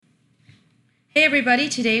Hey everybody,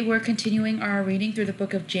 today we're continuing our reading through the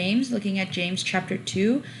book of James, looking at James chapter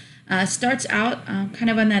 2. Starts out kind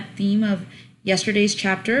of on that theme of yesterday's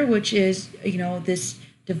chapter, which is, this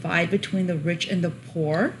divide between the rich and the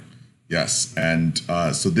poor. Yes, and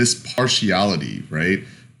so this partiality, right?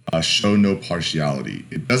 Show no partiality.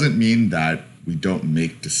 It doesn't mean that we don't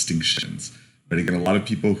make distinctions. But again, a lot of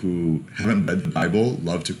people who haven't read the Bible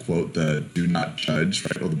love to quote the "do not judge,"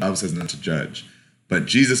 right? Well, the Bible says not to judge, but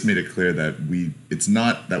Jesus made it clear that it's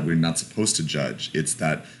not that we're not supposed to judge. It's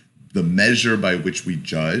that the measure by which we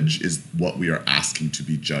judge is what we are asking to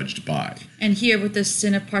be judged by. And here with this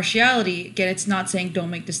sin of partiality, again, it's not saying don't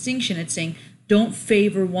make distinction. It's saying don't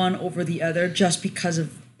favor one over the other just because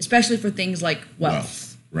of, especially for things like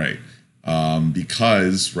wealth. Right.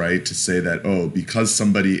 Because, right, to say that, because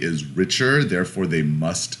somebody is richer, therefore they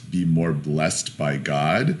must be more blessed by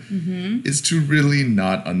God, is to really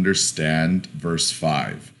not understand verse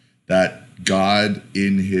 5. That God,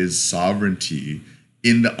 in his sovereignty,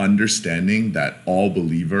 in the understanding that all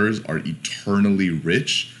believers are eternally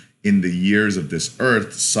rich, in the years of this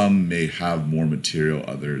earth, some may have more material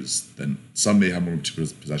possessions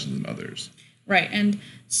than others. Right. And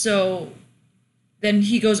so then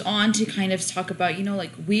he goes on to kind of talk about,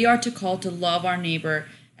 we are to call to love our neighbor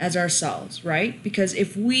as ourselves, right? Because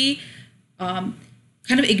if we kind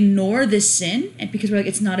of ignore this sin, and because we're like,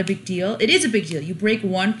 it's not a big deal, it is a big deal. You break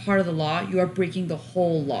one part of the law, you are breaking the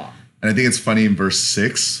whole law. And I think it's funny in verse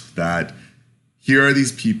 6 that here are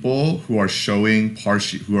these people who are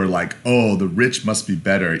who are like, the rich must be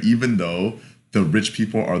better, even though the rich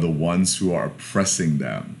people are the ones who are oppressing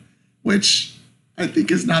them, which I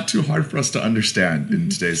think is not too hard for us to understand in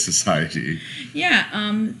today's society. Yeah,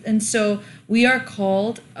 and so we are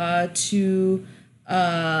called to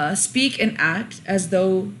speak and act as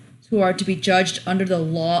though who are to be judged under the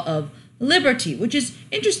law of liberty, which is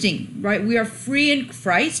interesting, right? We are free in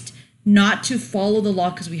Christ, not to follow the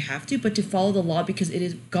law because we have to, but to follow the law because it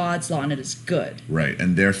is God's law and it is good. Right,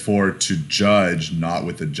 and therefore to judge not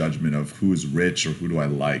with the judgment of who is rich or who do I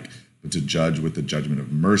like, but to judge with the judgment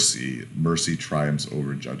of mercy. Mercy triumphs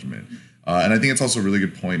over judgment. And I think it's also a really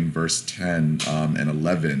good point in verse 10 and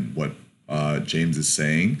 11, what James is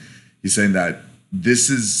saying. He's saying that this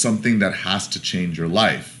is something that has to change your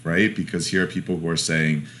life, right? Because here are people who are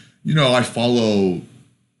saying, I follow,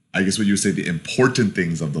 I guess what you would say, the important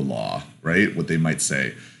things of the law, right? What they might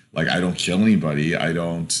say, like, I don't kill anybody. I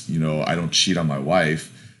don't cheat on my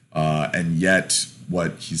wife. And yet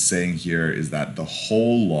what he's saying here is that the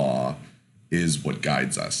whole law is what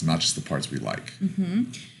guides us, not just the parts we like. Mm-hmm.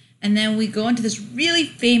 And then we go into this really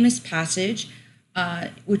famous passage,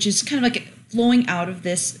 which is kind of like flowing out of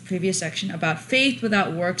this previous section about faith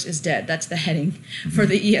without works is dead. That's the heading for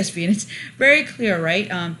the ESV. And it's very clear, right?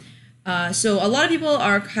 So a lot of people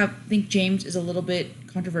think James is a little bit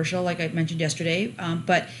controversial, like I mentioned yesterday.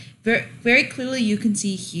 But very, very clearly you can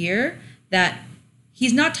see here that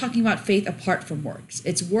he's not talking about faith apart from works.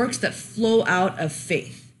 It's works that flow out of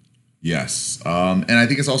faith. Yes. And I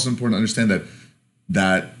think it's also important to understand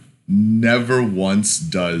that never once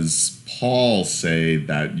does Paul say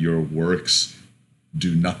that your works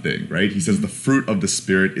do nothing, right? He says the fruit of the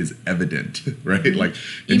Spirit is evident, right? Mm-hmm. Like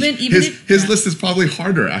his list is probably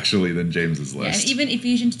harder actually than James's list. Yeah, and even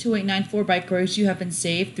Ephesians 2:8-9, by grace you have been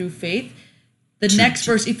saved through faith. The next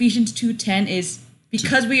verse, Ephesians 2:10, is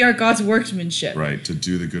because we are God's workmanship. Right, to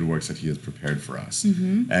do the good works that he has prepared for us.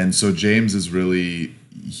 Mm-hmm. And so James is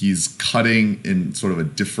he's cutting in sort of a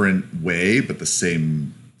different way, but the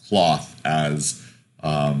same cloth as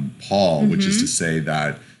Paul, which is to say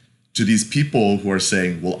that to these people who are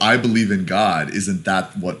saying, well, I believe in God, isn't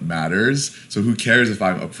that what matters? So who cares if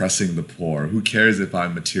I'm oppressing the poor? Who cares if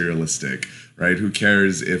I'm materialistic, right? Who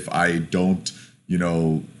cares if I don't,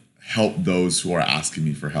 help those who are asking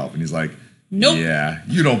me for help? And he's like, nope. Yeah,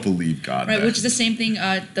 you don't believe God. Right, which is the same thing,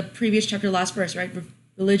 the previous chapter, last verse, right?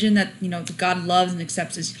 Religion that, God loves and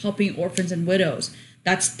accepts is helping orphans and widows.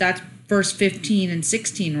 That's verse 15 and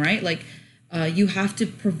 16, right? Like, you have to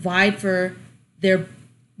provide for their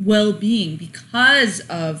well-being because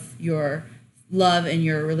of your love and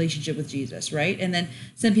your relationship with Jesus, right? And then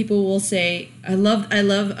some people will say, I love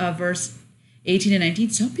verse 18 and 19.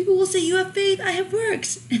 Some people will say, you have faith, I have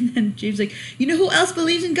works. And then James is like, who else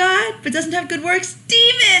believes in God but doesn't have good works?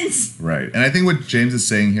 Demons! Right. And I think what James is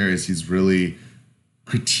saying here is he's really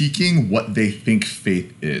critiquing what they think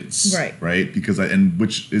faith is. Right. Right? And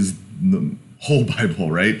which is the whole Bible,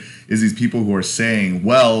 right? Is these people who are saying,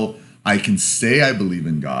 well, I can say I believe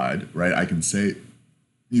in God, right? I can say,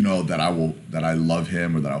 that I love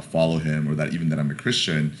him, or that I'll follow him, or that even that I'm a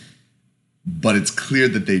Christian. But it's clear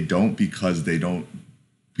that they don't, because they don't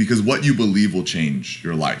because what you believe will change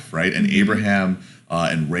your life, right? And Abraham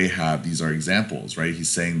and Rahab, these are examples, right? He's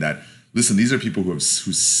saying that, listen, these are people who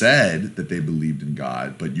said that they believed in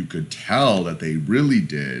God, but you could tell that they really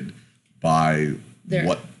did by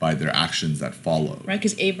their actions that followed. Right,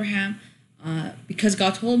 because Abraham, because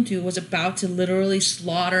God told him to, was about to literally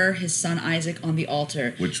slaughter his son Isaac on the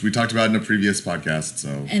altar. Which we talked about in a previous podcast.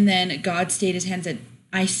 So, and then God stayed his hand and said,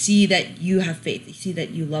 I see that you have faith. I see that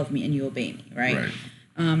you love me and you obey me, right?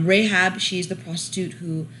 Rahab, she's the prostitute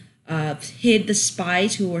who hid the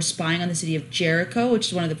spies who were spying on the city of Jericho, which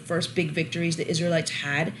is one of the first big victories the Israelites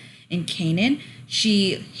had in Canaan.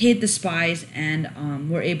 She hid the spies and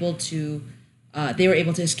they were able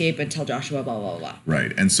to escape and tell Joshua, blah, blah, blah.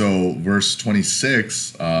 Right. And so verse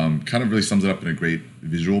 26 kind of really sums it up in a great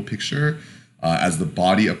visual picture as the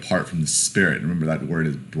body apart from the spirit. Remember that word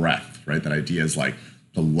is breath, right? That idea is like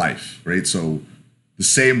the life, right? So the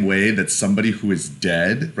same way that somebody who is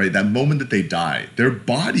dead, right, that moment that they die, their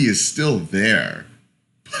body is still there,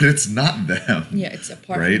 but it's not them. Yeah, it's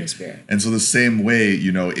apart right? from the spirit. And so the same way,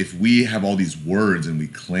 if we have all these words and we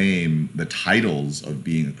claim the titles of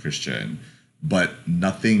being a Christian, but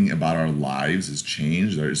nothing about our lives is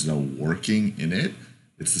changed, there is no working in it,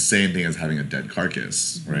 it's the same thing as having a dead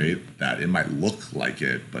carcass, right? That it might look like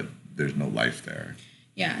it, but there's no life there.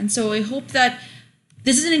 Yeah, and so I hope that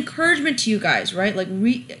this is an encouragement to you guys, right? Like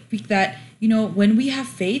that, when we have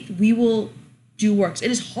faith, we will do works. It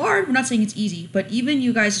is hard. We're not saying it's easy, but even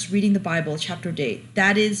you guys just reading the Bible chapter a day,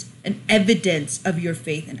 that is an evidence of your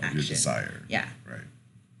faith in action. Your desire. Yeah.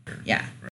 Right. Yeah.